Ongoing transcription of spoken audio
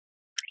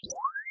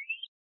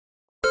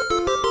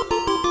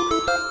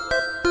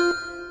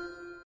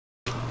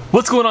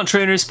What's going on,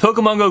 trainers?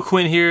 Pokemon Go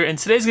Quinn here, and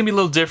today's gonna be a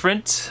little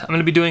different. I'm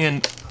gonna be doing an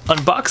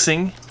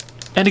unboxing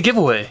and a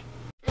giveaway.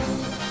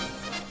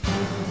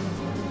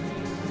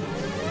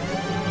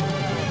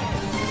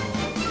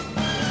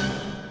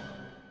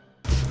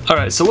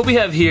 Alright, so what we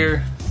have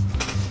here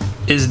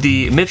is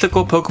the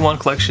Mythical Pokemon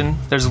Collection.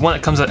 There's one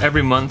that comes out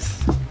every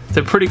month.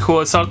 They're pretty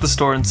cool. I saw it at the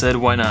store and said,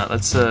 why not?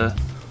 Let's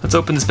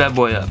open this bad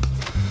boy up.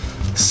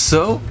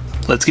 So,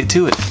 let's get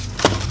to it.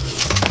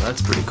 Oh,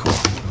 that's pretty cool.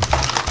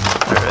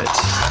 Alright.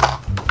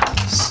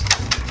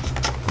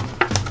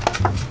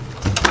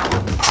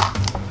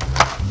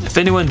 If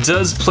anyone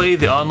does play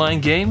the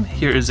online game,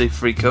 here is a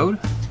free code.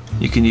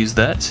 You can use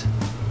that.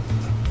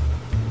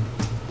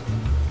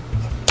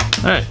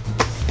 Alright.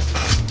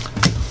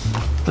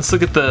 Let's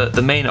look at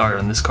the main art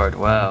on this card.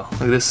 Wow,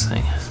 look at this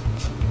thing.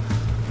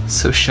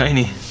 So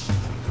shiny.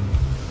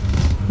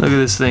 Look at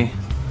this thing.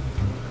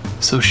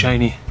 So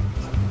shiny.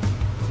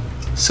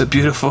 So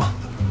beautiful.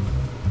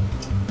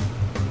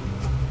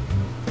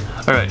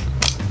 Alright.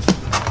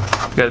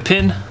 Got a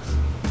pin.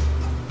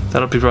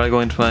 That'll be probably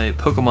going to my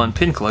Pokemon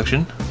pin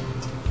collection.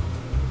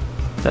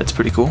 That's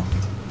pretty cool.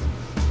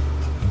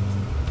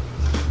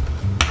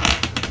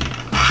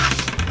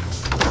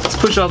 Let's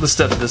push all the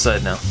stuff to the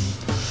side now.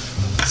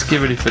 Let's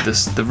get ready for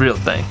the real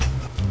thing.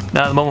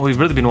 Now the moment we've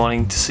really been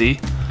wanting to see,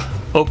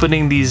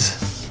 opening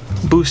these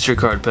booster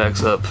card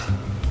packs up.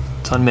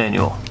 It's on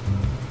manual.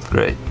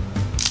 Great.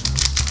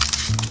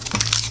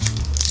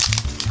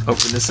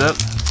 Open this up.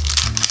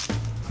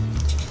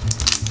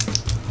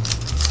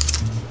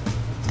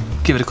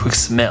 Give it a quick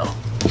smell.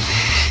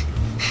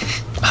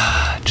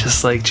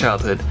 Just like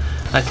childhood.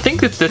 I think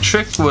that the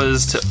trick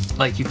was to,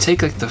 like, you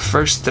take like the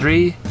first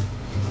three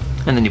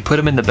and then you put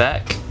them in the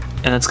back,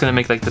 and that's gonna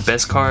make like the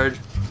best card,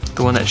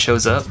 the one that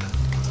shows up.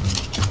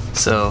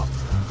 So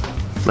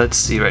let's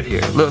see right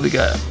here. Look, we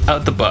got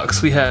out the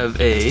box. We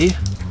have a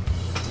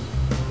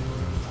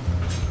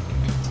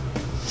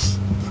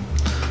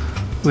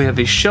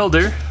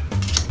Shelder,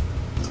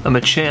 a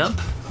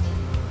Machamp.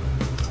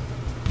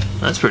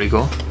 That's pretty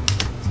cool.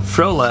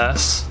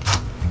 Frolas,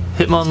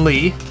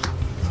 Hitmonlee,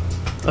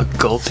 a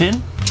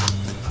Gulpin,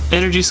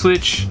 Energy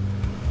Switch,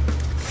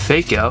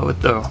 Fake Out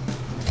with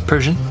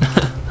Persian,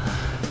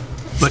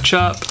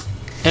 Machop,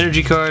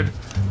 Energy Card,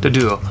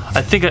 Doduo.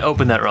 I think I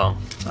opened that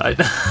wrong.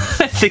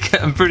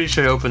 I'm pretty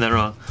sure I opened that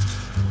wrong.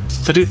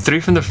 Did I do 3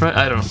 from the front?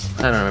 I don't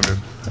remember.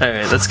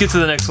 Alright, let's get to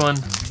the next one.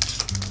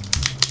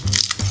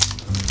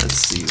 Let's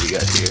see what we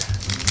got here.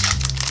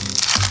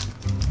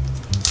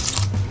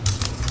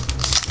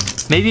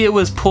 Maybe it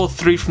was pull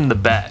 3 from the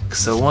back.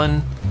 So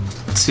 1,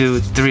 2,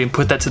 3, and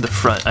put that to the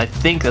front. I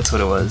think that's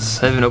what it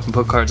was. I haven't opened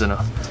Poke cards in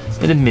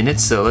a minute,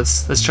 so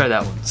let's try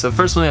that one. So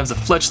first one we have the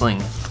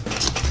Fletchling.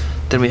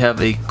 Then we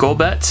have a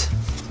Golbat,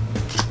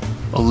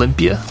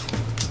 Olympia,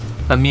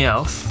 a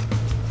Meowth,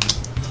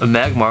 a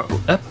Magmar. Ooh,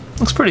 that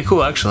looks pretty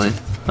cool actually.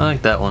 I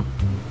like that one.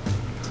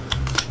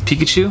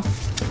 Pikachu,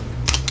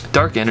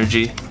 Dark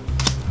Energy,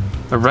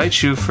 a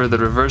Raichu for the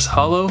reverse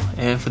holo,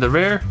 and for the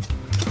rare,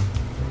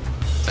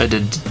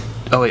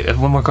 oh wait, I have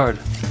one more card.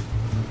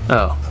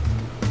 Oh.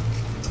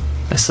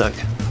 I suck.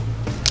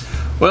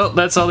 Well,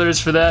 that's all there is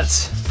for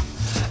that.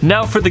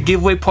 Now for the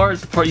giveaway part,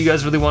 the part you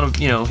guys really want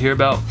to, hear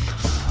about.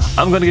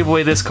 I'm gonna give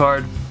away this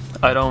card.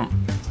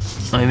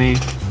 Let me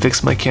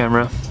fix my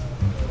camera.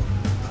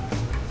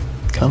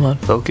 Come on,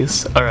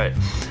 focus. Alright.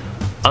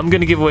 I'm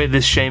gonna give away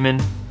this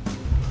Shaymin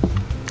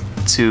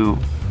to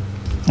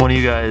one of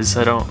you guys.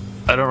 I don't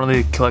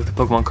really collect the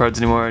Pokemon cards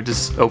anymore. I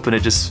just open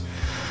it just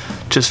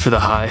for the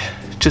high.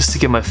 Just to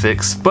get my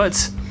fix.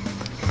 But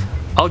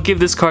I'll give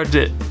this card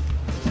to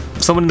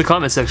someone in the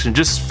comment section.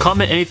 Just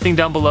comment anything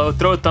down below,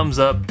 throw a thumbs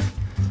up,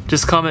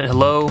 just comment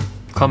hello,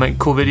 comment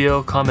cool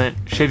video, comment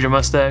shave your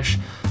mustache,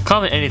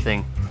 comment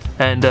anything,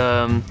 and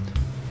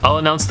I'll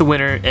announce the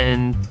winner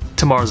in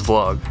tomorrow's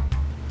vlog.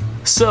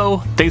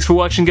 So, thanks for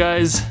watching,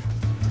 guys.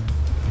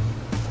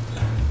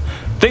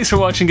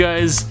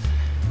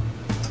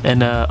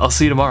 And I'll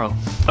see you tomorrow.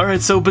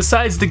 Alright, so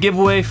besides the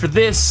giveaway for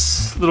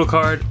this little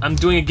card, I'm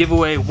doing a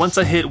giveaway once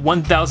I hit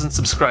 1,000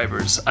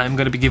 subscribers. I'm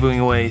going to be giving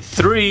away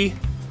 3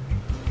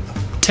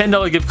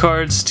 $10 gift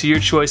cards to your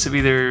choice of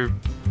either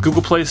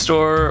Google Play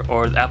Store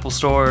or the Apple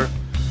Store,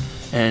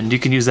 and you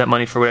can use that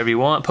money for whatever you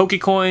want.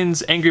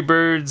 Pokecoins, Angry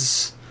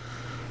Birds,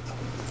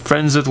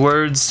 Friends with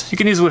Words, you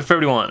can use it for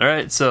whatever you want.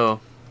 Alright, so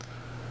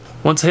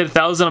once I hit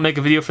 1,000, I'll make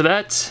a video for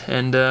that,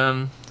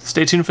 and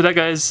stay tuned for that,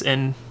 guys,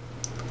 and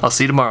I'll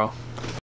see you tomorrow.